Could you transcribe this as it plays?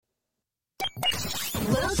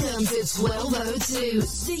Welcome to 1202,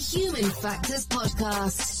 the Human Factors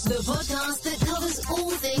Podcast. The podcast that covers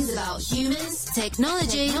all things about humans,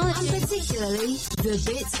 technology, and particularly the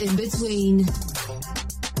bits in between.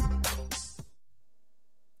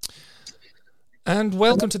 And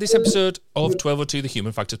welcome to this episode of 1202, the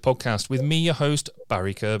Human Factors Podcast, with me, your host,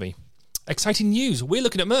 Barry Kirby. Exciting news, we're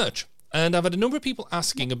looking at merch. And I've had a number of people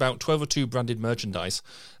asking about 1202 branded merchandise.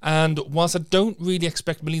 And whilst I don't really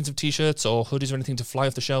expect millions of t-shirts or hoodies or anything to fly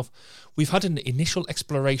off the shelf, we've had an initial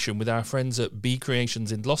exploration with our friends at B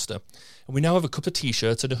Creations in Gloucester. And we now have a couple of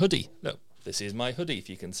t-shirts and a hoodie. Look, this is my hoodie, if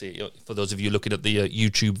you can see it. For those of you looking at the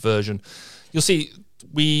YouTube version, you'll see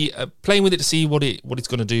we are playing with it to see what it's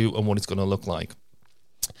going to do and what it's going to look like.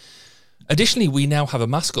 Additionally, we now have a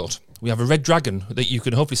mascot. We have a red dragon that you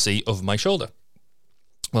can hopefully see over my shoulder.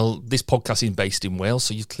 Well, this podcast is based in Wales,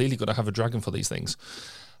 so you've clearly got to have a dragon for these things.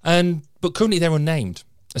 But currently they're unnamed.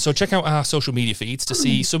 So check out our social media feeds to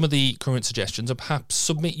see some of the current suggestions and perhaps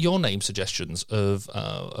submit your name suggestions of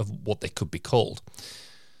what they could be called.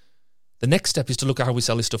 The next step is to look at how we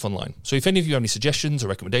sell this stuff online. So if any of you have any suggestions or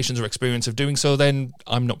recommendations or experience of doing so, then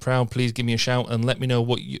I'm not proud. Please give me a shout and let me know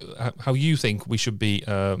how you think we should be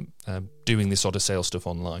doing this sort of sales stuff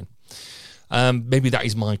online. Maybe that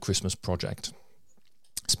is my Christmas project.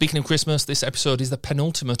 Speaking of Christmas, this episode is the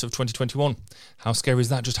penultimate of 2021. How scary is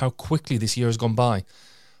that, just how quickly this year has gone by?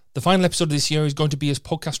 The final episode of this year is going to be a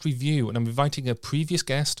podcast review, and I'm inviting a previous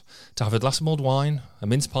guest to have a glass of mulled wine, a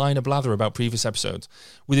mince pie and a blather about previous episodes,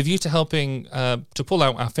 with a view to helping to pull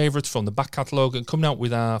out our favourites from the back catalogue and coming out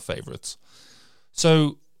with our favourites.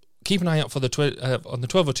 So keep an eye out for on the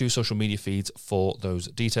 1202 social media feeds for those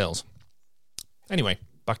details. Anyway,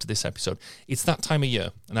 back to this episode. It's that time of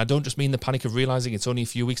year, and I don't just mean the panic of realising it's only a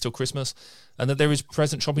few weeks till Christmas, and that there is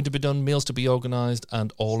present shopping to be done, meals to be organised,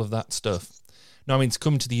 and all of that stuff. No, I mean, it's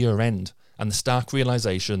coming to the year end, and the stark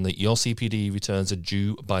realisation that your CPD returns are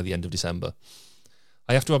due by the end of December.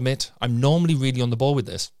 I have to admit, I'm normally really on the ball with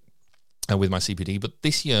this, with my CPD, but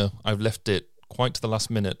this year I've left it quite to the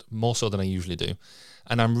last minute, more so than I usually do,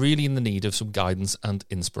 and I'm really in the need of some guidance and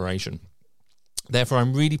inspiration. Therefore,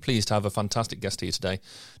 I'm really pleased to have a fantastic guest here today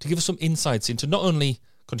to give us some insights into not only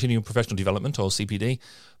continuing professional development, or CPD,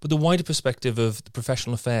 but the wider perspective of the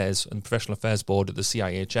Professional Affairs and Professional Affairs Board at the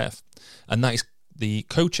CIHF. And that is the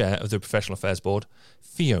co-chair of the Professional Affairs Board,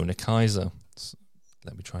 Fiona Kaiser. So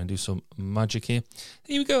let me try and do some magic here.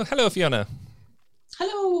 Here we go. Hello, Fiona.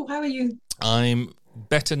 Hello, how are you? I'm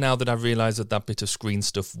better now that I've realised that bit of screen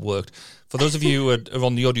stuff worked. For those of you who are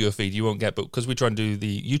on the audio feed, you won't get, but because we try and do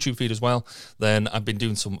the YouTube feed as well, then I've been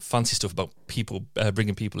doing some fancy stuff about people,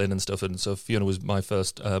 bringing people in and stuff, and so Fiona was my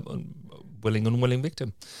first unwilling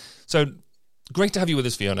victim. So great to have you with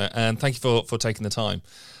us, Fiona, and thank you for taking the time.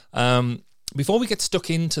 Before we get stuck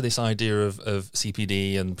into this idea of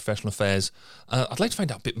CPD and professional affairs, I'd like to find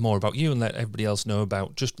out a bit more about you and let everybody else know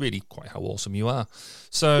about just really quite how awesome you are.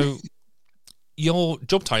 So your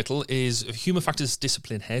job title is Human Factors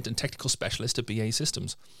Discipline Head and Technical Specialist at BAE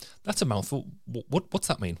Systems. That's a mouthful. What's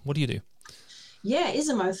that mean? What do you do? Yeah, it is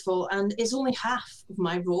a mouthful, and it's only half of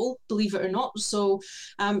my role, believe it or not. So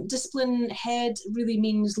discipline head really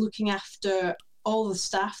means looking after all the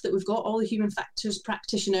staff that we've got, all the human factors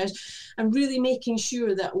practitioners, and really making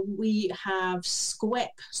sure that we have SQUEP,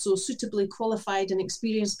 so suitably qualified and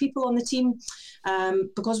experienced people on the team.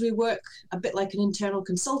 Because we work a bit like an internal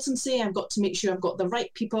consultancy, I've got to make sure I've got the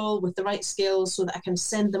right people with the right skills so that I can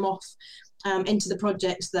send them off into the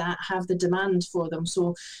projects that have the demand for them.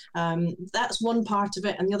 So that's one part of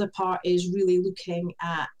it. And the other part is really looking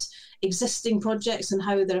at existing projects and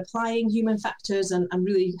how they're applying human factors and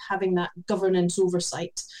really having that governance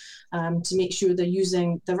oversight to make sure they're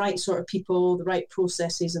using the right sort of people, the right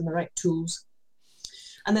processes and the right tools.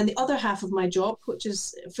 And then the other half of my job, which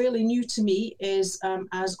is fairly new to me, is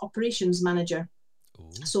as operations manager.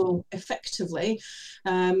 So effectively,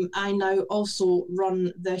 I now also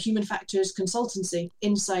run the Human Factors Consultancy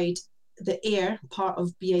inside the AIR part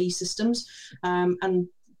of BAE Systems, and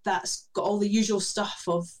that's got all the usual stuff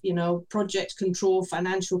of, project control,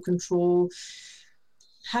 financial control,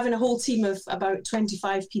 having a whole team of about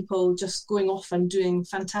 25 people just going off and doing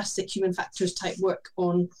fantastic human factors type work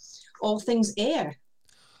on all things AIR.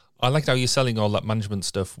 I like how you're selling all that management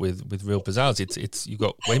stuff with real pizzazz. It's you've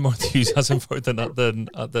got way more enthusiasm for it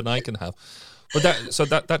than I can have. But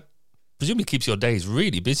that presumably keeps your days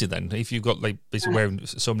really busy then, if you've got basically wearing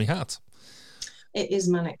so many hats. It is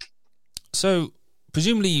manic. So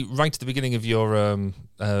presumably right at the beginning of your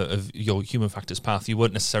human factors path, you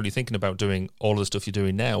weren't necessarily thinking about doing all of the stuff you're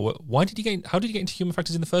doing now. How did you get into human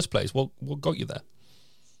factors in the first place? What got you there?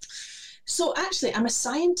 So actually, I'm a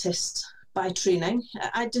scientist by training.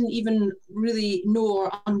 I didn't even really know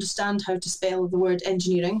or understand how to spell the word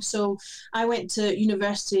engineering. So I went to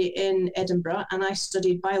university in Edinburgh and I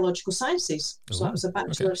studied biological sciences. So that was a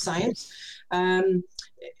Bachelor of Science.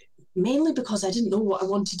 Mainly because I didn't know what I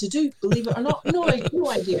wanted to do, believe it or not. No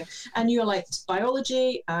idea. I knew I liked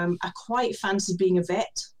biology. I quite fancied being a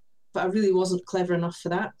vet, but I really wasn't clever enough for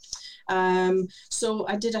that. So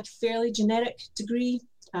I did a fairly generic degree,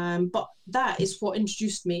 but that is what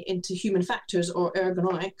introduced me into human factors or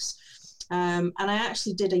ergonomics. And I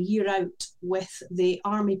actually did a year out with the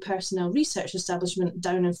Army Personnel Research Establishment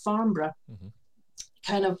down in Farnborough,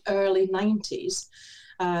 kind of early 90s.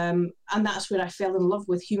 And that's where I fell in love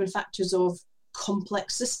with human factors of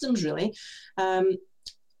complex systems, really.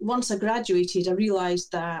 Once I graduated, I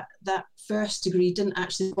realised that that first degree didn't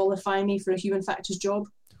actually qualify me for a human factors job.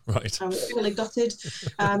 Right. I was really gutted.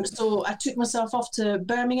 So I took myself off to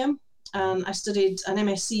Birmingham and I studied an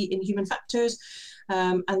MSc in human factors.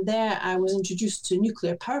 And there I was introduced to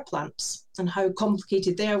nuclear power plants and how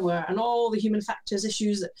complicated they were and all the human factors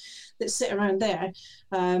issues that sit around there.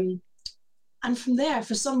 And from there,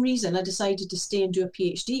 for some reason, I decided to stay and do a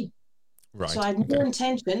PhD. Right. So I had no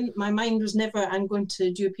intention. My mind was never, I'm going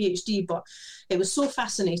to do a PhD, but it was so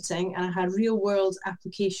fascinating and I had real world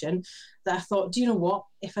application that I thought, do you know what?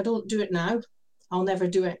 If I don't do it now, I'll never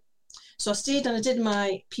do it. So I stayed and I did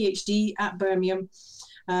my PhD at Birmingham.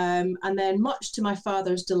 And then much to my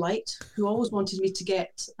father's delight, who always wanted me to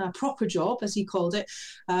get a proper job, as he called it,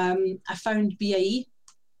 I found BAE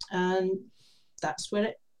and that's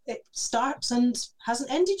where it starts and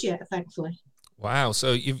hasn't ended yet, thankfully. Wow.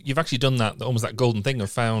 So you've actually done that, almost that golden thing of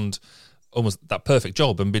found almost that perfect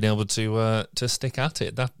job and been able to stick at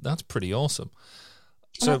it. That's pretty awesome.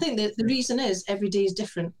 And I think that the reason is every day is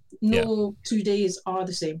different. No 2 days are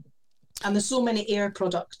the same. And there's so many air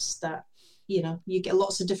products that, you get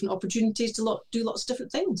lots of different opportunities to do lots of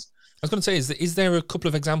different things. I was going to say, is there a couple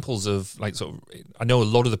of examples of I know a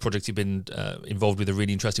lot of the projects you've been involved with are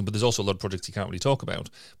really interesting, but there's also a lot of projects you can't really talk about.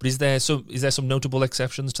 But is there some notable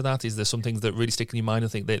exceptions to that? Is there some things that really stick in your mind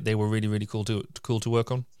and think that they were really, really cool to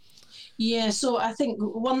work on? Yeah, so I think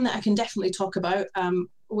one that I can definitely talk about,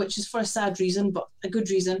 which is for a sad reason, but a good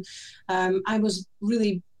reason. I was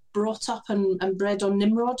really brought up and bred on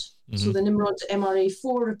Nimrod. So the Nimrod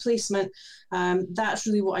MRA4 replacement, that's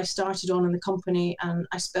really what I started on in the company, and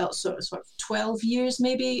I spent sort of 12 years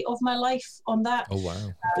maybe of my life on that. Oh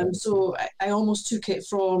wow. So I almost took it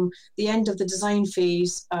from the end of the design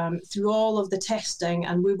phase through all of the testing,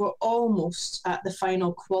 and we were almost at the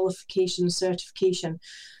final qualification certification,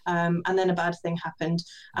 and then a bad thing happened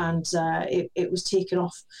and it was taken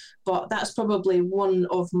off. But that's probably one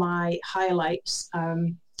of my highlights.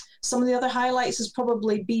 Some of the other highlights has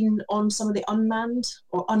probably been on some of the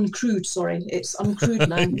uncrewed, it's uncrewed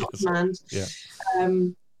now, not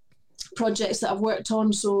manned, projects that I've worked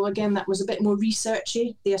on. So again, that was a bit more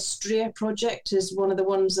researchy. The Astrea project is one of the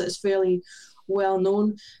ones that's fairly well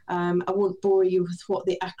known. I won't bore you with what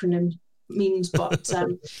the acronym means, but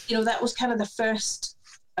that was kind of the first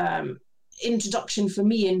introduction for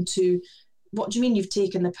me into what do you mean you've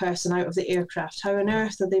taken the person out of the aircraft? How on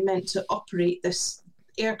earth are they meant to operate this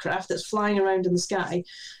aircraft that's flying around in the sky,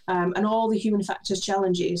 and all the human factors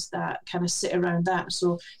challenges that kind of sit around that.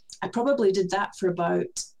 So I probably did that for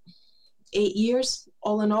about 8 years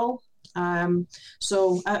all in all.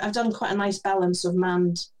 So I've done quite a nice balance of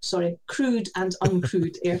crewed and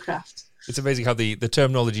uncrewed aircraft. It's amazing how the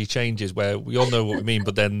terminology changes, where we all know what we mean,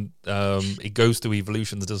 but then it goes through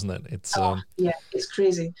evolutions, doesn't it? It's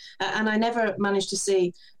crazy. And I never managed to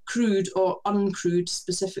say crewed or uncrewed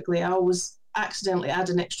specifically. I always accidentally add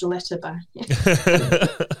an extra letter by.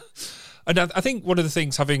 And I think one of the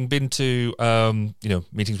things, having been to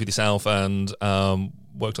meetings with yourself and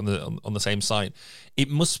worked on the same site, it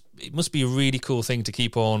must be a really cool thing to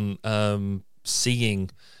keep on seeing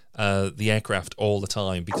the aircraft all the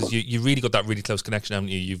time, because you really got that really close connection, haven't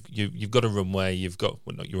you? You've got a runway, you've got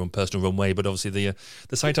not your own personal runway, but obviously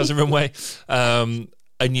the site has a runway.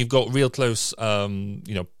 And you've got real close,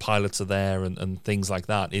 pilots are there and things like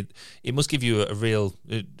that. It must give you a real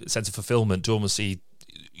sense of fulfillment to almost see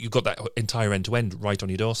you've got that entire end-to-end right on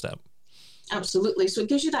your doorstep. Absolutely. So it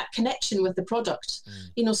gives you that connection with the product.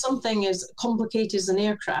 Something as complicated as an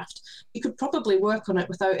aircraft, you could probably work on it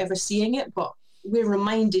without ever seeing it, but we were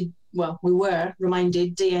reminded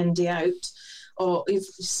day in, day out, or if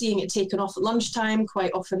seeing it taken off at lunchtime.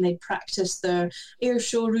 Quite often they'd practice their air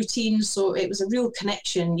show routines, so it was a real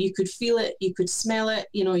connection. You could feel it, you could smell it,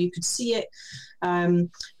 you could see it,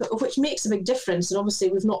 which makes a big difference. And obviously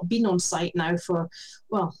we've not been on site now for,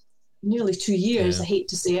 nearly 2 years, I hate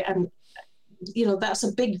to say it, and that's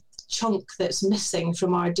a big chunk that's missing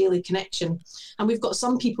from our daily connection. And we've got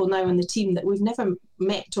some people now in the team that we've never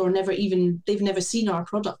met or they've never seen our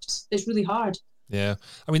product. It's really hard. Yeah,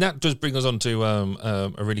 I mean, that does bring us on to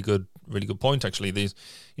a really good point, actually.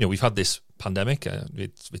 We've had this pandemic.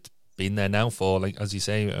 It's been there now for, like, as you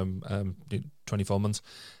say, 24 months.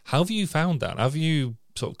 How have you found that? Have you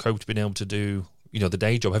sort of coped, being able to do, the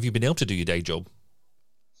day job? Have you been able to do your day job?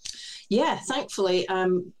 Yeah, thankfully,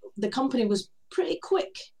 the company was pretty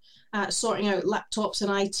quick at sorting out laptops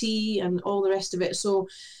and IT and all the rest of it. So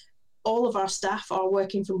all of our staff are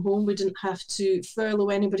working from home. We didn't have to furlough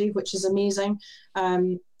anybody, which is amazing.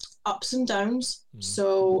 Ups and downs. Mm.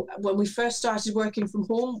 So when we first started working from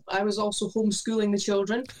home, I was also homeschooling the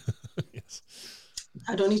children. Yes.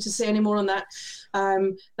 I don't need to say any more on that.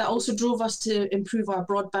 That also drove us to improve our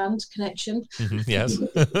broadband connection. Mm-hmm, yes.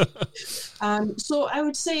 So I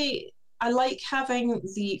would say I like having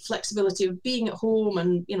the flexibility of being at home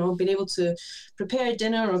and, being able to prepare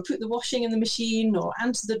dinner or put the washing in the machine or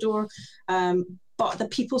answer the door. But the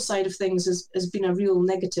people side of things has been a real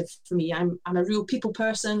negative for me. I'm a real people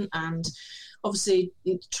person, and obviously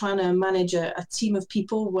trying to manage a team of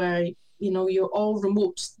people where, you're all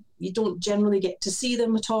remote. You don't generally get to see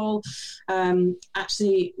them at all.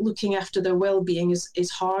 Actually looking after their well-being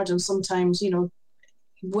is hard, and sometimes,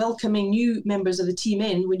 welcoming new members of the team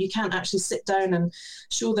in when you can't actually sit down and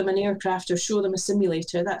show them an aircraft or show them a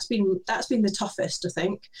simulator. That's been the toughest, I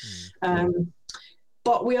think.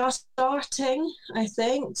 But we are starting, I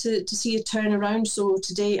think, to see a turnaround. So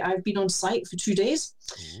today I've been on site for 2 days,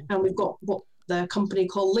 and we've got what the company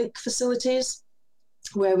call link facilities,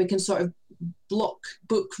 where we can sort of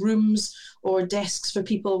book rooms or desks for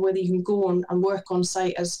people where you can go and work on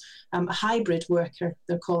site as a hybrid worker,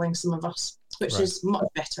 they're calling some of us, which right. is much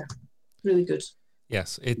better. Really good.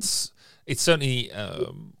 Yes, it's certainly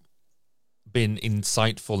been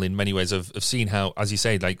insightful in many ways of seeing how, as you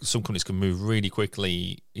say, like some companies can move really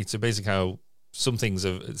quickly. It's basic how some things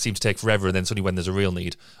seem to take forever, and then suddenly when there's a real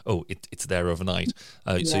need, it's there overnight.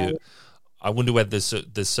 So I wonder whether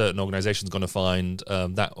there's certain organisations going to find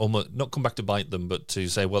that almost not come back to bite them, but to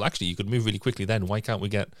say, well, actually, you could move really quickly then. Why can't we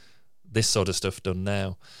get this sort of stuff done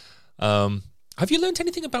now? Have you learned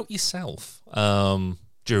anything about yourself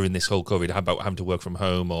during this whole COVID, about having to work from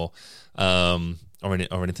home or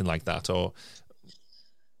anything like that? Or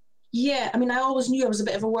yeah, I mean, I always knew I was a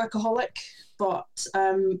bit of a workaholic, but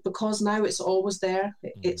because now it's always there,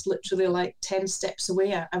 it's literally like 10 steps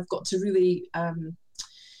away. I've got to really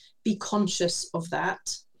be conscious of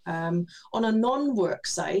that. On a non-work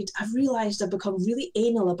side, I've realised I've become really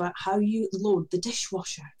anal about how you load the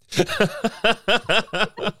dishwasher. It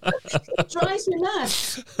drives me mad.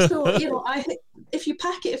 So, if you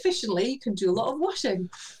pack it efficiently, you can do a lot of washing.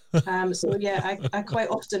 So yeah, I quite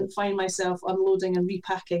often find myself unloading and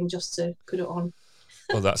repacking just to put it on.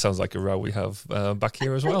 Well, that sounds like a row we have back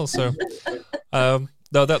here as well. So,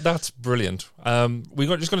 no, that's brilliant.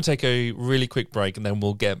 We're just going to take a really quick break, and then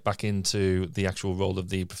we'll get back into the actual role of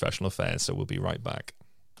the professional affairs. So we'll be right back.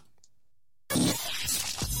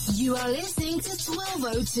 You are listening to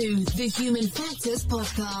 1202, the Human Factors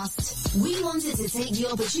Podcast. We wanted to take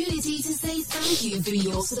the opportunity to say thank you for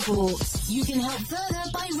your support. You can help further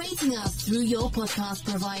by rating us through your podcast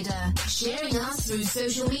provider, sharing us through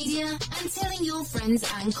social media, and telling your friends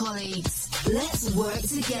and colleagues. Let's work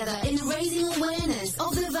together in raising awareness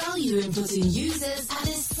of the value in putting users at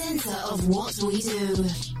the centre of what we do.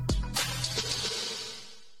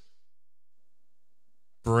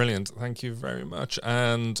 Brilliant. Thank you very much.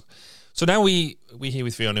 And so now we're here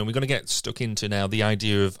with Fiona, and we're going to get stuck into now the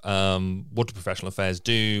idea of what do professional affairs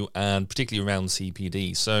do, and particularly around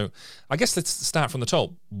CPD. So I guess let's start from the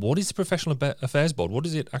top. What is the Professional Affairs Board? What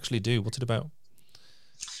does it actually do? What's it about?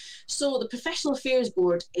 So the Professional Affairs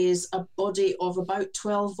Board is a body of about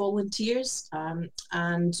 12 volunteers,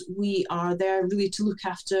 and we are there really to look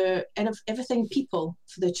after everything people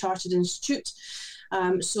for the Chartered Institute.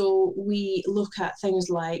 So we look at things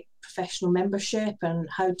like professional membership and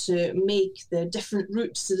how to make the different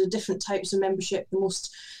routes to the different types of membership the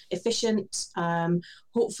most efficient,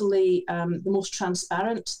 hopefully the most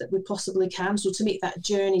transparent that we possibly can, so to make that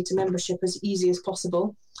journey to membership as easy as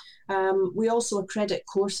possible. We also accredit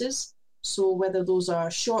courses, so whether those are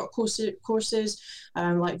short courses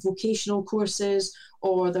like vocational courses,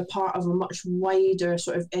 or they're part of a much wider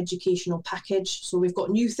sort of educational package. So we've got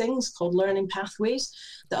new things called learning pathways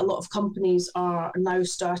that a lot of companies are now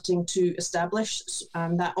starting to establish,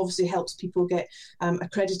 and that obviously helps people get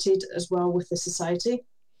accredited as well with the society.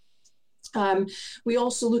 We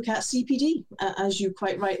also look at CPD, as you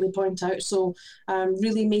quite rightly point out. So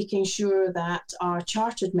really making sure that our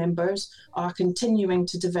chartered members are continuing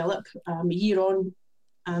to develop year on,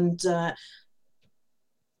 and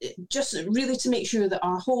just really to make sure that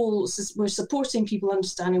we're supporting people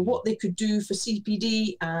understanding what they could do for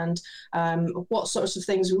CPD and what sorts of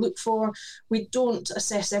things we look for. We don't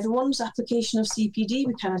assess everyone's application of CPD.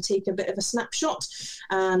 We kind of take a bit of a snapshot,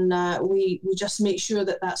 and we just make sure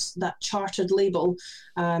that that chartered label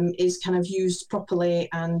is kind of used properly,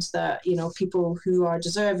 and that people who are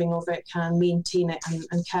deserving of it can maintain it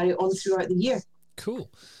and carry it on throughout the year. Cool.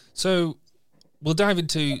 So we'll dive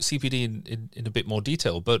into CPD in a bit more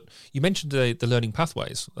detail, but you mentioned the learning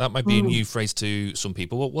pathways. That might be a new phrase to some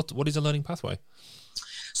people. What is a learning pathway?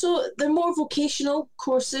 So they're more vocational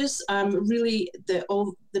courses. Really,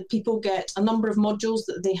 all the people get a number of modules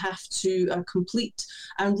that they have to complete,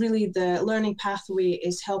 and really the learning pathway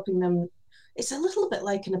is helping them. It's a little bit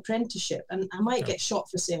like an apprenticeship, and I might get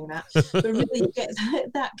shot for saying that, but really you get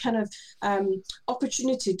that kind of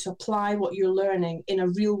opportunity to apply what you're learning in a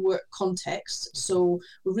real work context. So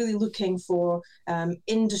we're really looking for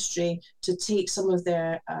industry to take some of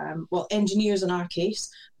their, engineers in our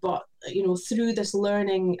case, but through this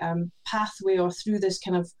learning pathway or through this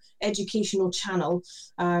kind of educational channel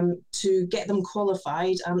to get them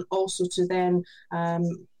qualified, and also to then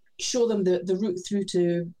show them the route through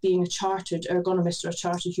to being a chartered ergonomist or a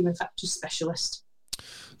chartered human factors specialist.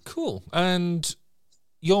 Cool. And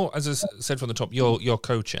you're, as I said from the top, you're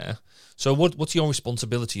co-chair. So what's your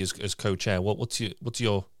responsibility as co-chair? What's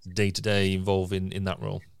your day-to-day involved in that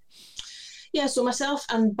role? Yeah, so myself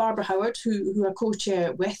and Barbara Howard, who I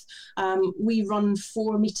co-chair with, we run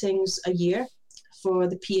 4 meetings a year for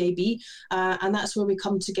the PAB, and that's where we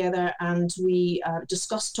come together and we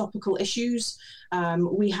discuss topical issues.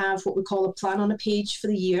 We have what we call a plan on a page for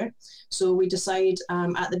the year. So we decide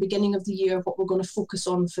at the beginning of the year what we're going to focus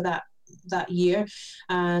on for that year,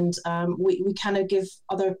 and we kind of give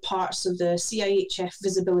other parts of the CIHF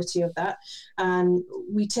visibility of that, and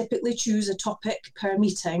we typically choose a topic per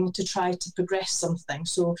meeting to try to progress something.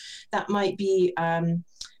 So that might be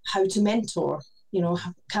how to mentor.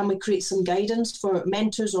 Can we create some guidance for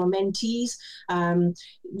mentors or mentees?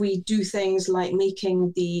 We do things like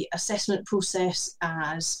making the assessment process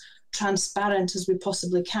as transparent as we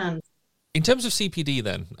possibly can. In terms of CPD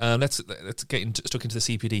then, let's get stuck into the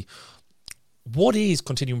CPD. What is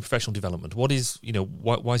continuing professional development? What is,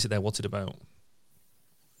 why is it there? What's it about?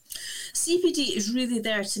 CPD is really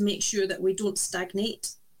there to make sure that we don't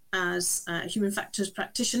stagnate as human factors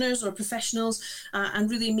practitioners or professionals,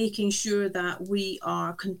 and really making sure that we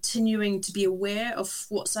are continuing to be aware of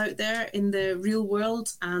what's out there in the real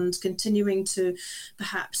world, and continuing to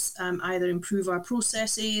perhaps either improve our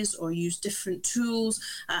processes or use different tools,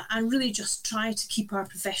 and really just try to keep our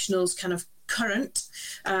professionals kind of current,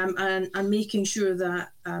 and making sure that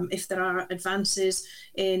if there are advances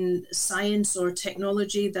in science or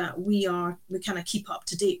technology, that we kind of keep up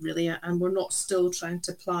to date, really, and we're not still trying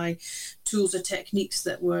to apply tools or techniques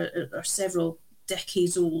that are several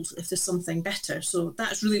decades old if there's something better. So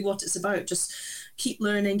that's really what it's about. Just keep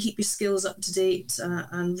learning, keep your skills up to date,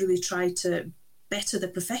 and really try to better the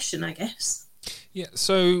profession, I guess. Yeah,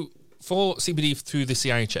 so for CPD through the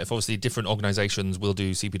CIHF, obviously different organisations will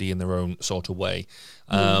do CPD in their own sort of way.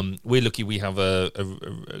 We're lucky we have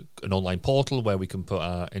an online portal where we can put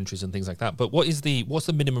our entries and things like that. But what's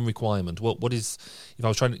the minimum requirement? What is, if I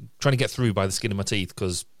was trying to get through by the skin of my teeth,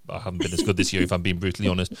 because I haven't been as good this year, if I'm being brutally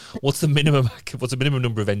honest, what's the minimum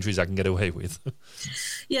number of entries I can get away with?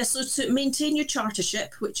 Yeah, so to maintain your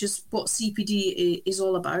chartership, which is what CPD is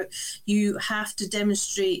all about, you have to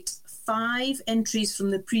demonstrate 5 entries from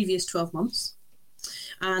the previous 12 months.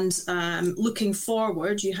 And looking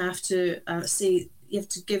forward, you have to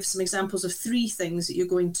give some examples of 3 things that you're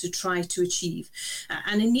going to try to achieve.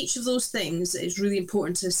 And in each of those things, it's really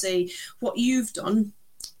important to say what you've done,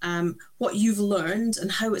 what you've learned,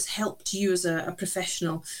 and how it's helped you as a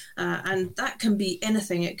professional. And that can be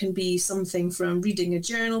anything. It can be something from reading a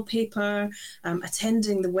journal paper,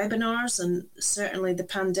 attending the webinars, and certainly the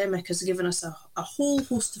pandemic has given us a whole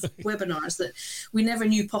host of webinars that we never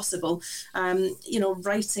knew possible.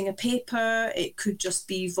 Writing a paper, it could just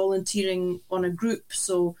be volunteering on a group.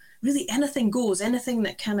 So really anything goes. Anything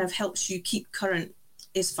that kind of helps you keep current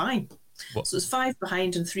is fine. So it's 5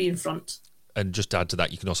 behind and 3 in front. And just to add to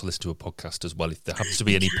that, you can also listen to a podcast as well. If there happens to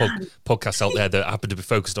be any podcasts out there that happen to be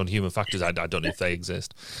focused on human factors, I don't know if they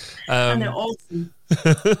exist. And they're awesome.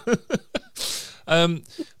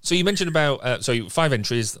 So you mentioned about 5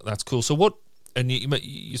 entries. That's cool. So what? And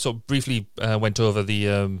you sort of briefly went over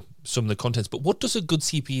the some of the contents. But what does a good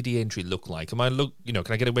CPD entry look like? Can I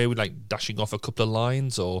get away with like dashing off a couple of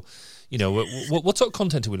lines, or what sort of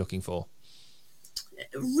content are we looking for?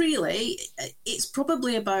 Really, it's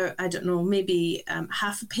probably about, I don't know, maybe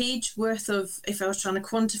half a page worth of, if I was trying to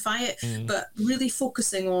quantify it, but really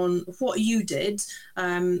focusing on what you did,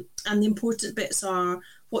 and the important bits are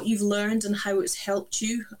what you've learned and how it's helped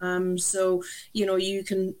you. So you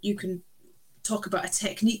can talk about a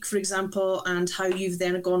technique, for example, and how you've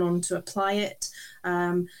then gone on to apply it.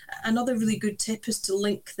 Another really good tip is to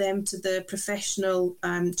link them to the professional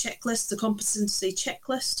checklist, the competency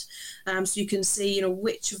checklist. So you can say,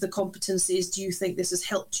 which of the competencies do you think this has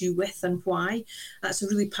helped you with and why? That's a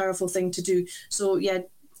really powerful thing to do. So yeah,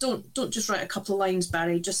 don't just write a couple of lines,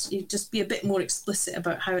 Barry. Just be a bit more explicit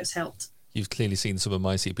about how it's helped. You've clearly seen some of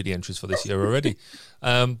my CPD entries for this year already.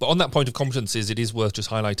 But on that point of competencies, it is worth just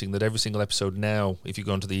highlighting that every single episode now, if you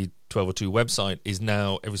go onto the 1202 website, is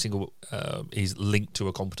now every single is linked to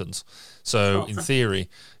a competence. So in theory,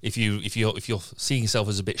 if you're seeing yourself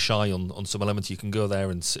as a bit shy on some elements, you can go there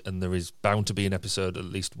and there is bound to be an episode, at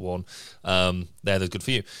least one, that's good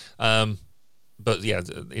for you. But yeah,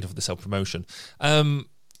 enough of the self-promotion.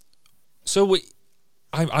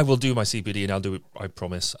 I will do my CPD, and I'll do it, I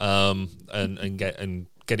promise, and get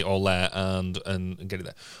it all there and get it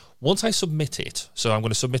there. Once I submit it, so I'm going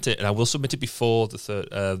to submit it, and I will submit it before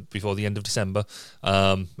the end of December,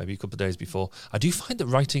 maybe a couple of days before. I do find that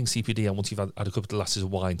writing CPD, and once you've had a couple of glasses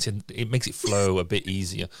of wine, it makes it flow a bit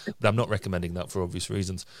easier. But I'm not recommending that for obvious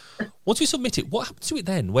reasons. Once we submit it, what happens to it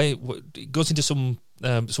then? Where it goes into some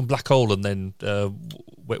black hole, and then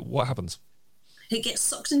what happens? It gets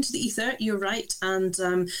sucked into the ether, you're right, and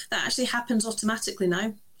that actually happens automatically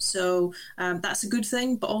now. So that's a good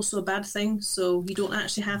thing, but also a bad thing. So you don't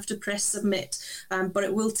actually have to press submit, but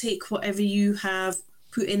it will take whatever you have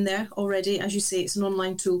put in there already. As you say, it's an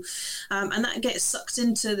online tool, and that gets sucked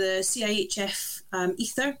into the CIHF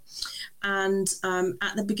ether. And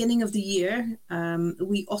at the beginning of the year,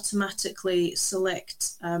 we automatically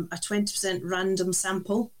select a 20% random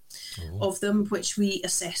sample of them, which we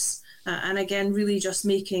assess. And again, really just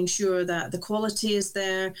making sure that the quality is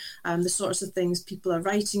there, the sorts of things people are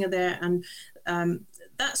writing are there. And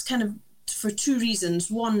that's kind of for two reasons.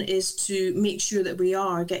 One is to make sure that we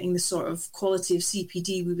are getting the sort of quality of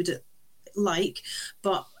CPD we would like,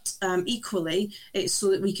 but equally, it's so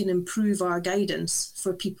that we can improve our guidance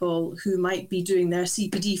for people who might be doing their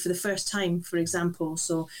CPD for the first time, for example.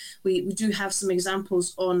 So we do have some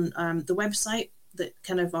examples on the website that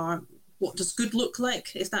kind of are what does good look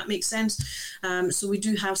like, if that makes sense. So we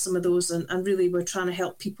do have some of those, and really we're trying to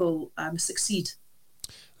help people succeed.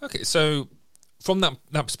 Okay, so from that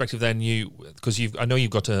perspective, then I know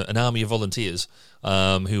you've got an army of volunteers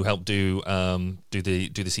who help do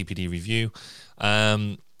the CPD review,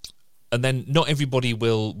 and then not everybody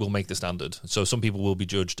will make the standard. So some people will be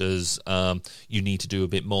judged as you need to do a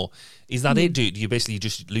bit more. Is that it? Do you basically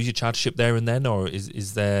just lose your chartership there and then, or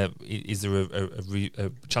is there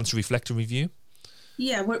a chance to reflect and review?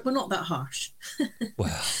 Yeah, we're not that harsh. Well,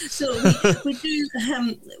 so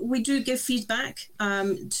we do give feedback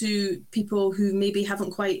to people who maybe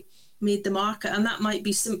haven't quite made the mark, and that might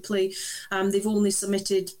be simply they've only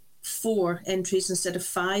submitted 4 entries instead of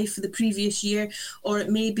 5 for the previous year, or it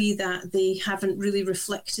may be that they haven't really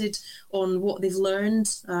reflected on what they've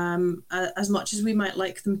learned as much as we might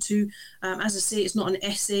like them to. As I say, it's not an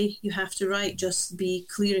essay you have to write, just be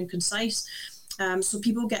clear and concise. So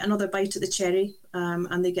people get another bite at the cherry,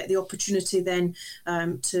 and they get the opportunity then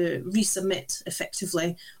to resubmit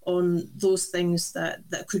effectively on those things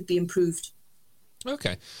that could be improved.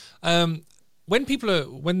 Okay. When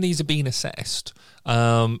these are being assessed,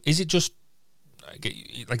 is it just,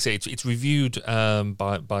 like I say, it's reviewed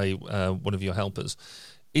by one of your helpers?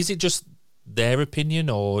 Is it just their opinion,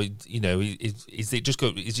 or is it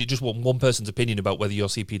just one person's opinion about whether your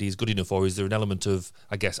CPD is good enough, or is there an element of,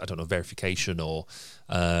 I guess, I don't know, verification or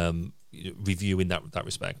review in that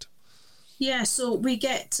respect? Yeah, so we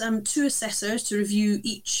get 2 assessors to review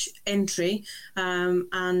each entry,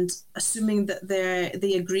 and assuming that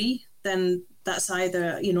they agree, then that's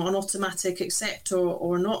either an automatic accept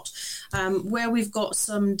or not. Where we've got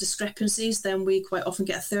some discrepancies, then we quite often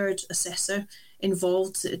get a 3rd assessor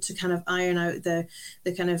involved to kind of iron out the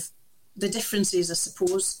differences, I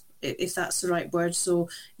suppose, if that's the right word. So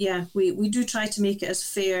yeah, we do try to make it as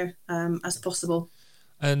fair as possible.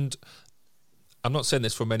 And I'm not saying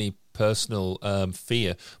this from any personal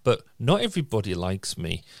fear, but not everybody likes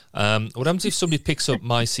me. What happens if somebody picks up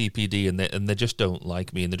my CPD and they just don't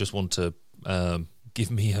like me and they just want to give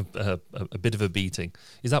me a bit of a beating?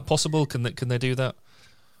 Is that possible? Can they do that?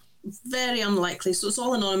 very unlikely. So it's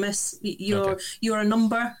all anonymous. You're a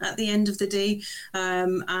number at the end of the day,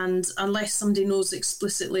 and unless somebody knows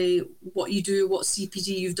explicitly what you do, what CPD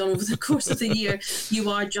you've done over the course of the year, you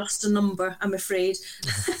are just a number, I'm afraid.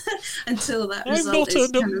 Until that result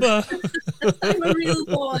is I'm not a number. I'm a real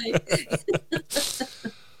boy.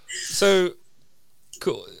 So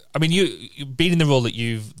cool. I mean, you being in the role that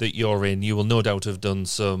you're in, you will no doubt have done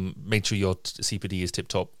made sure your CPD is tip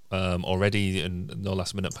top already, and no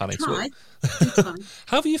last minute panic. Try.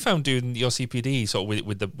 How have you found doing your CPD sort of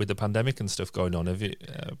with the pandemic and stuff going on? Have you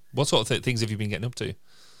what sort of things have you been getting up to?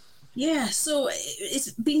 Yeah, so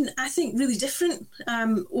it's been, I think, really different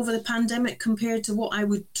over the pandemic compared to what I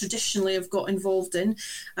would traditionally have got involved in.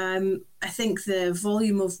 I think the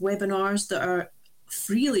volume of webinars that are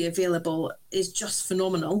freely available is just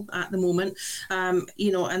phenomenal at the moment, and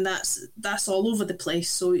that's all over the place.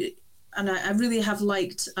 So, and I really have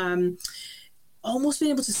liked almost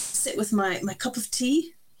being able to sit with my cup of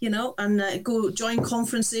tea, and go join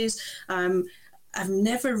conferences. I've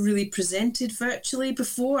never really presented virtually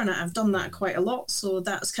before, and I've done that quite a lot. So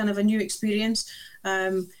that's kind of a new experience.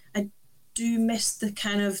 I do miss the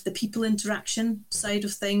kind of the people interaction side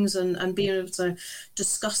of things and being able to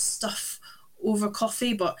discuss stuff over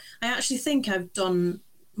coffee, but I actually think I've done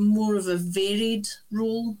more of a varied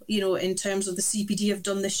role, in terms of the CPD I've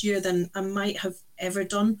done this year than I might have ever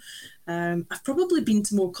done. I've probably been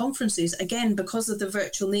to more conferences, again, because of the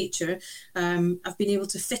virtual nature. I've been able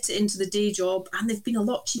to fit it into the day job, and they've been a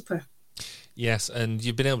lot cheaper. Yes, and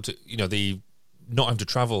you've been able to, the not having to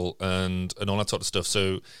travel and all that sort of stuff.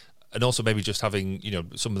 So, and also maybe just having,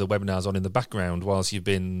 some of the webinars on in the background whilst you've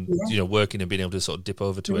been, working and being able to sort of dip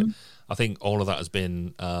over to it. I think all of that has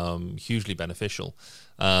been hugely beneficial.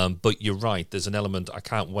 But you're right, there's an element, I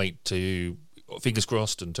can't wait to, fingers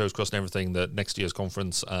crossed and toes crossed and everything, that next year's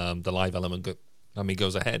conference, the live element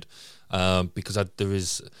goes ahead. Because I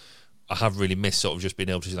have really missed sort of just being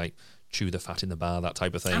able to chew the fat in the bar, that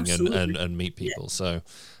type of thing, and meet people. Yeah. So,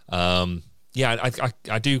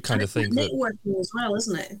 I do kind of think that networking as well,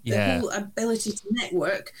 isn't it? The whole ability to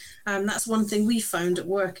network. That's one thing we found at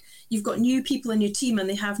work. You've got new people in your team, and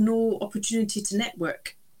they have no opportunity to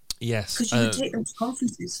network. Yes, because you take them to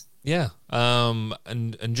conferences. Yeah, and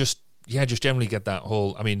just generally get that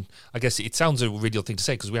whole. I mean, I guess it sounds a ridiculous thing to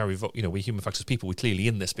say because we are, we're human factors people. We're clearly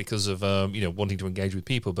in this because of wanting to engage with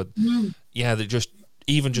people. But that just.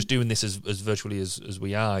 Even just doing this as virtually as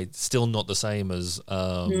we are, it's still not the same as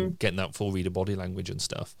getting that full reader body language and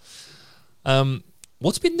stuff.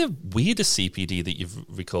 What's been the weirdest CPD that you've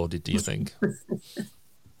recorded, do you think?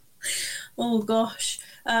 Oh, gosh.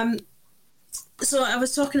 So I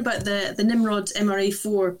was talking about the Nimrod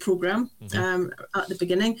MRA4 program at the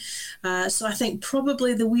beginning. So I think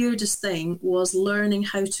probably the weirdest thing was learning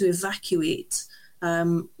how to evacuate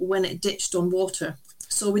when it ditched on water.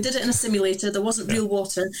 So we did it in a simulator. There wasn't real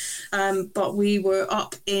water, but we were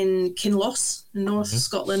up in Kinloss, in North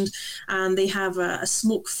Scotland, and they have a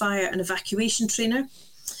smoke, fire and evacuation trainer.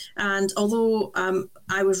 And although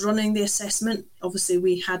I was running the assessment, obviously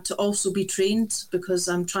we had to also be trained because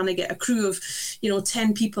I'm trying to get a crew of,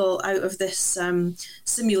 10 people out of this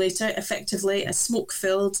simulator, effectively, a smoke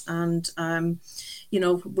filled, and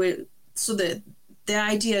so the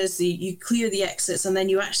idea is you clear the exits and then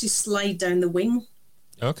you actually slide down the wing.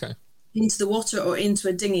 Okay. Into the water or into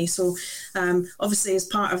a dinghy. So obviously as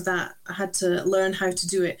part of that, I had to learn how to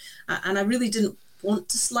do it. And I really didn't want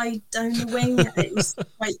to slide down the wing. It was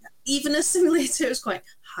quite, even a simulator, it was quite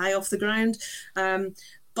high off the ground.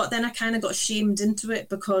 But then I kind of got shamed into it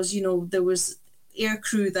because, there was air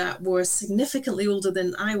crew that were significantly older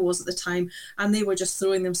than I was at the time, and they were just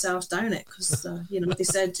throwing themselves down it because, they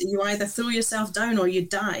said you either throw yourself down or you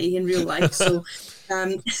die in real life. So,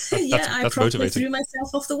 I probably threw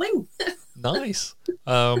myself off the wing. Nice.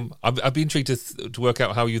 I'd be intrigued to work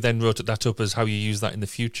out how you then wrote that up as how you use that in the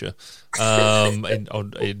future, to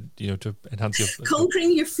enhance your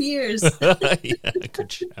conquering your fears. Yeah,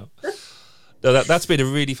 good shout. No, that's been a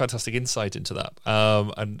really fantastic insight into that,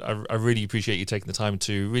 and I really appreciate you taking the time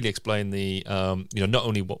to really explain the, not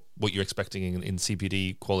only what you're expecting in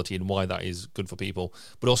CPD quality and why that is good for people,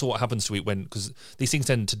 but also what happens to it because these things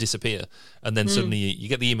tend to disappear, and then suddenly you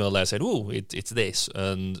get the email there saying, "Oh, it's this,"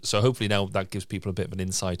 and so hopefully now that gives people a bit of an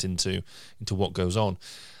insight into what goes on.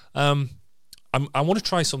 I want to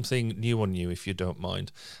try something new on you, if you don't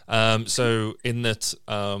mind. So in that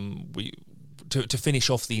To finish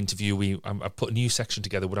off the interview, I put a new section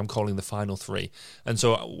together, what I'm calling the final three. And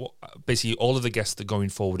so basically all of the guests that are going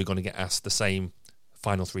forward are going to get asked the same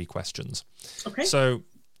final three questions. Okay. So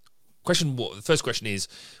the first question is,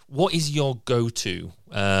 what is your go-to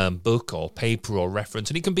book or paper or reference?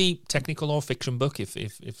 And it can be technical or fiction book if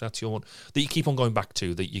that's your one, that you keep on going back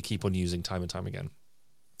to, that you keep on using time and time again.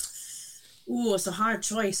 Oh, it's a hard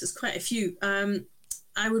choice. There's quite a few.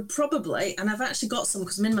 I would probably, and I've actually got some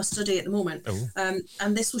because I'm in my study at the moment,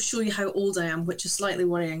 and this will show you how old I am, which is slightly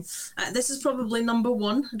worrying. This is probably number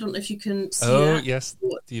one. I don't know if you can see that. Oh, yes.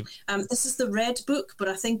 This is the red book, but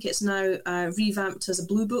I think it's now revamped as a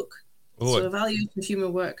blue book. So Evaluation of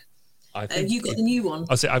Human Work. Have you got the new one?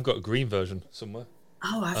 I'll say I've got a green version somewhere.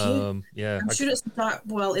 Oh, have you? Yeah. I'm sure it's dark.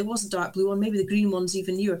 Well, it was a dark blue one. Maybe the green one's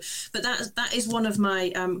even newer. But that is one of my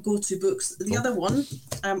go-to books. The other one,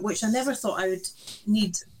 which I never thought I would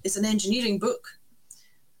need, is an engineering book.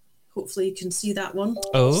 Hopefully you can see that one.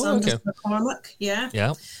 Oh, Sanders okay. McCormack.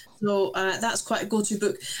 Yeah. So that's quite a go-to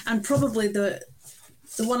book. And probably the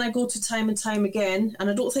one I go to time and time again, and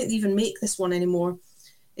I don't think they even make this one anymore,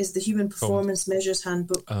 is the Human Performance Measures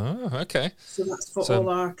Handbook. Oh, okay. So that's for all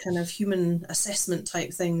our kind of human assessment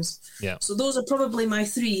type things. Yeah. So those are probably my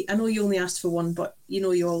three. I know you only asked for one, but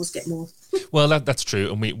you always get more. Well, that's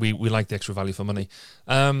true, and we like the extra value for money.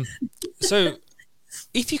 So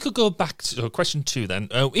if you could go back to question 2 then,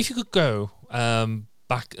 if you could go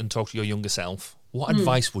back and talk to your younger self, what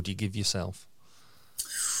advice would you give yourself?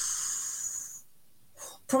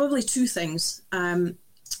 Probably 2 things.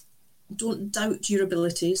 Don't doubt your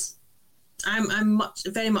abilities. I'm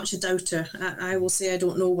very much a doubter. I will say I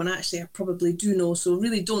don't know when actually I probably do know. So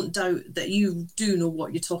really don't doubt that you do know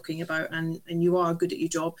what you're talking about and you are good at your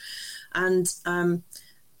job. And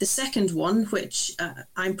the second one, which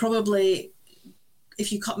I'm probably,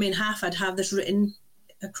 if you cut me in half, I'd have this written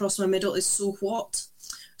across my middle, is so what?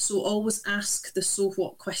 So always ask the so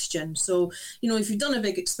what question. So, if you've done a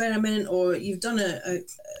big experiment or you've done a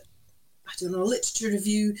literature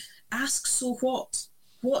review, ask so what?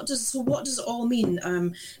 What does it all mean?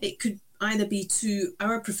 It could either be to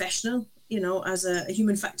our professional, as a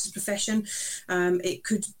human factors profession. It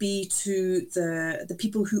could be to the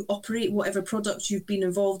people who operate whatever product you've been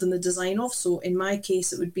involved in the design of. So in my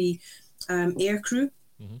case, it would be aircrew.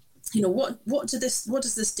 Mm-hmm. What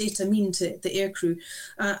does this data mean to the aircrew?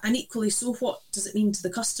 And equally, so what does it mean to the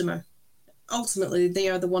customer? Ultimately, they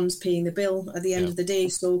are the ones paying the bill at the end of the day.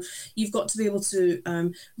 So you've got to be able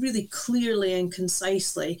to really clearly and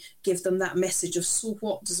concisely give them that message of, so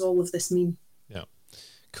what does all of this mean? Yeah,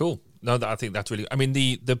 cool. No, I think that's really,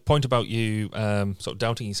 the point about you sort of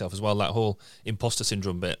doubting yourself as well, that whole imposter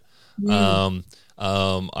syndrome bit,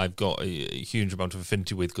 I've got a huge amount of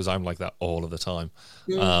affinity with, because I'm like that all of the time.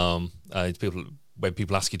 When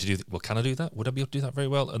people ask you to do, well, can I do that? Would I be able to do that very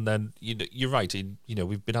well? And then you're right.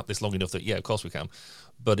 We've been at this long enough that of course we can.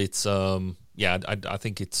 But it's I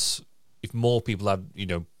think it's, if more people had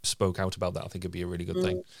spoke out about that, I think it'd be a really good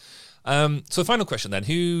thing. So the final question then: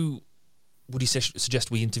 who would you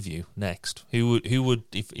suggest we interview next? Who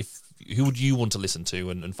would you want to listen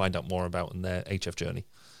to and find out more about in their HF journey?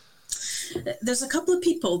 There's a couple of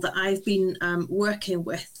people that I've been working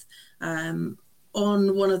with.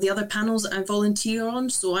 On one of the other panels that I volunteer on.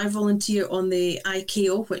 So I volunteer on the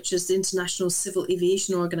ICAO, which is the International Civil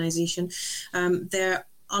Aviation Organization. Their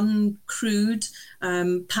uncrewed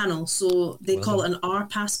panel. So they call it an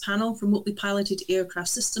RPAS panel, Remotely Piloted Aircraft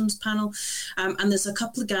Systems panel. And there's a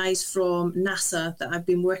couple of guys from NASA that I've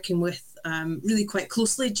been working with really quite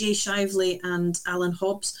closely, Jay Shively and Alan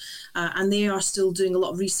Hobbs. And they are still doing a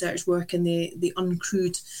lot of research work in the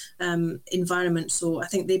uncrewed environment. So I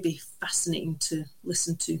think they'd be fascinating to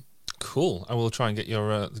listen to. Cool. I will try and get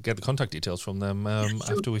get the contact details from them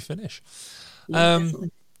after we finish.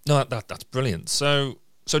 Definitely. No, that's brilliant. So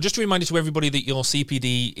just a reminder to everybody that your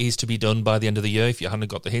CPD is to be done by the end of the year, if you hadn't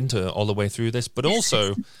got the hint all the way through this. But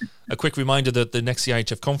also a quick reminder that the next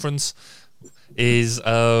CIHF conference is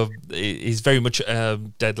very much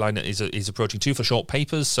deadline is approaching too for short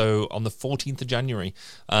papers. So on the 14th of January,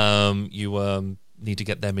 you need to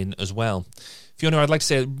get them in as well. Fiona, I'd like to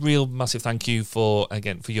say a real massive thank you for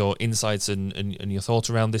your insights and your thoughts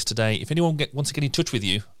around this today. If anyone wants to get in touch with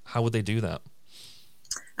you, how would they do that?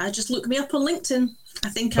 Just look me up on LinkedIn. I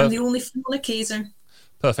think I'm the only Fiona Kaiser.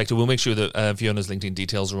 Perfect. And we'll make sure that Fiona's LinkedIn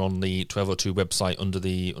details are on the 1202 website under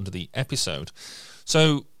the episode.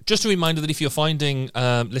 So just a reminder that if you're finding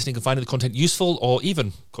listening and finding the content useful, or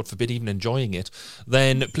even, God forbid, even enjoying it,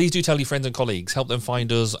 then please do tell your friends and colleagues. Help them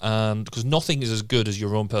find us, and because nothing is as good as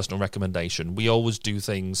your own personal recommendation. We always do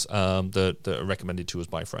things that are recommended to us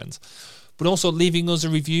by friends. But also leaving us a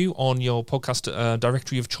review on your podcast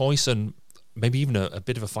directory of choice, and maybe even a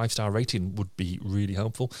bit of a 5-star rating would be really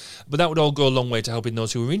helpful. But that would all go a long way to helping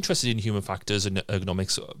those who are interested in human factors and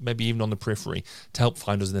ergonomics, maybe even on the periphery, to help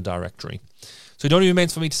find us in the directory. So it only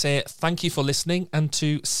remains for me to say thank you for listening and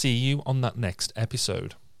to see you on that next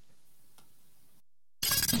episode.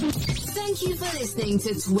 Thank you for listening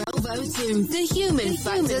to 1202, the Human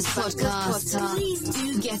Factors Podcast. Please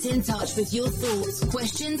do get in touch with your thoughts,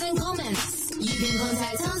 questions and comments. You can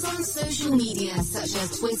contact us on social media such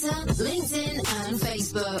as Twitter, LinkedIn and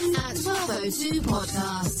Facebook at 1202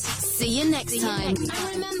 Podcast. See you next time.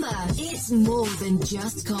 And remember, it's more than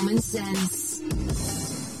just common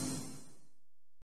sense.